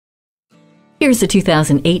Here's the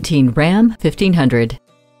 2018 Ram 1500.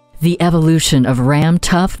 The evolution of Ram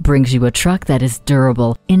Tough brings you a truck that is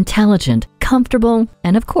durable, intelligent, comfortable,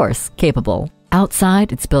 and of course, capable.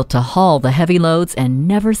 Outside, it's built to haul the heavy loads and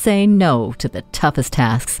never say no to the toughest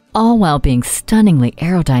tasks, all while being stunningly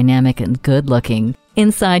aerodynamic and good-looking.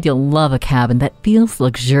 Inside, you'll love a cabin that feels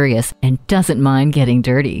luxurious and doesn't mind getting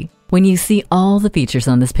dirty. When you see all the features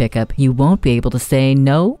on this pickup, you won't be able to say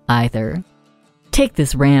no either. Take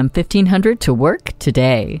this Ram 1500 to work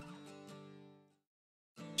today.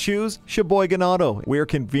 Choose Sheboygan Auto. We're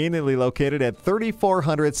conveniently located at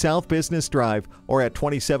 3400 South Business Drive or at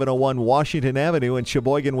 2701 Washington Avenue in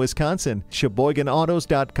Sheboygan, Wisconsin.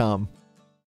 SheboyganAutos.com.